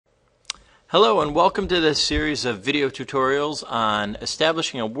Hello and welcome to this series of video tutorials on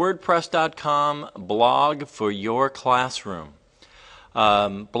establishing a WordPress.com blog for your classroom.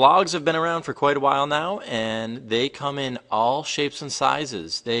 Blogs have been around for quite a while now, and they come in all shapes and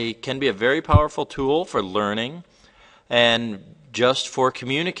sizes. They can be a very powerful tool for learning and just for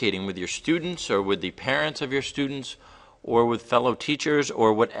communicating with your students or with the parents of your students or with fellow teachers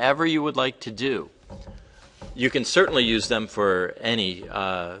or whatever you would like to do. You can certainly use them for any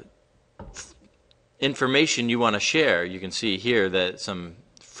information you want to share. You can see here that some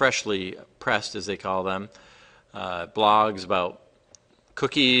freshly pressed, as they call them, blogs about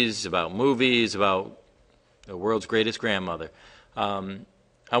cookies, about movies, about the world's greatest grandmother. I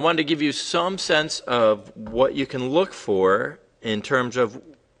wanted to give you some sense of what you can look for in terms of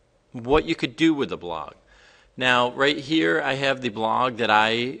what you could do with the blog. Now, right here I have the blog that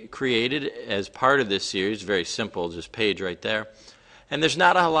I created as part of this series. Very simple, just page right there. And there's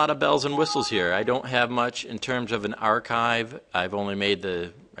not a lot of bells and whistles here. I don't have much in terms of an archive. I've only made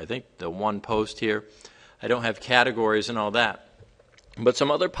I think the one post here. I don't have categories and all that. But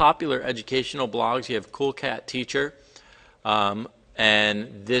some other popular educational blogs, you have Cool Cat Teacher, and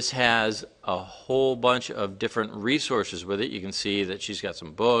this has a whole bunch of different resources with it. You can see that she's got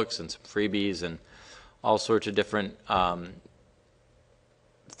some books and some freebies and all sorts of different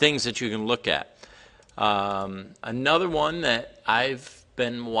things that you can look at. Another one that I've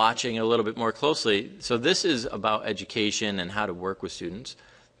been watching a little bit more closely, so this is about education and how to work with students.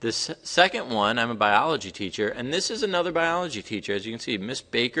 This second one, I'm a biology teacher, and this is another biology teacher. As you can see, Miss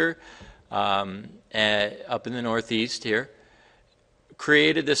Baker up in the Northeast here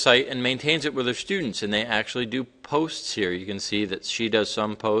created the site and maintains it with her students, and they actually do posts here. You can see that she does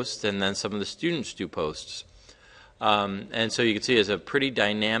some posts and then some of the students do posts. And so you can see it's a pretty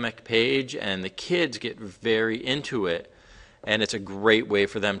dynamic page, and the kids get very into it, and it's a great way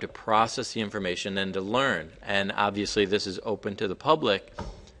for them to process the information and to learn. And obviously this is open to the public.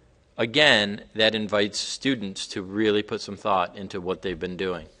 Again, that invites students to really put some thought into what they've been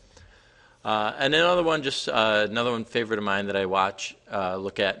doing. And another one, another one favorite of mine that I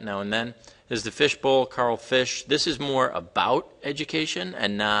look at now and then, is the Fishbowl, Carl Fish. This is more about education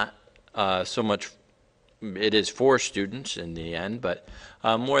and not so much. It is for students in the end, but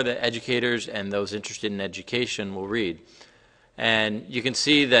more that educators and those interested in education will read. And you can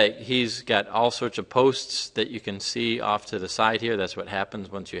see that he's got all sorts of posts that you can see off to the side here. That's what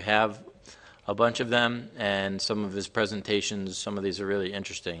happens once you have a bunch of them. And some of his presentations, some of these are really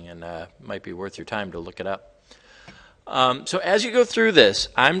interesting and might be worth your time to look it up. So as you go through this,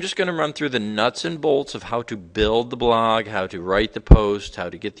 I'm just going to run through the nuts and bolts of how to build the blog, how to write the post, how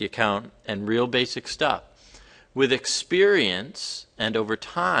to get the account, and real basic stuff. With experience and over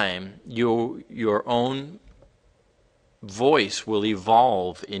time, your own voice will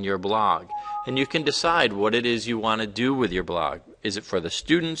evolve in your blog, and you can decide what it is you want to do with your blog. Is it for the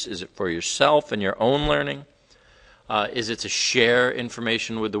students? Is it for yourself and your own learning? Is it to share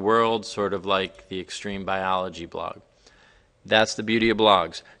information with the world, sort of like the Extreme Biology blog? That's the beauty of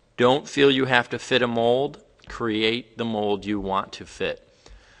blogs. Don't feel you have to fit a mold. Create the mold you want to fit.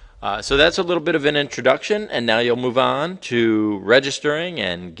 So that's a little bit of an introduction, and now you'll move on to registering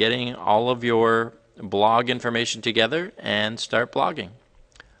and getting all of your blog information together and start blogging.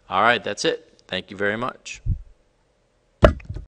 All right, that's it. Thank you very much.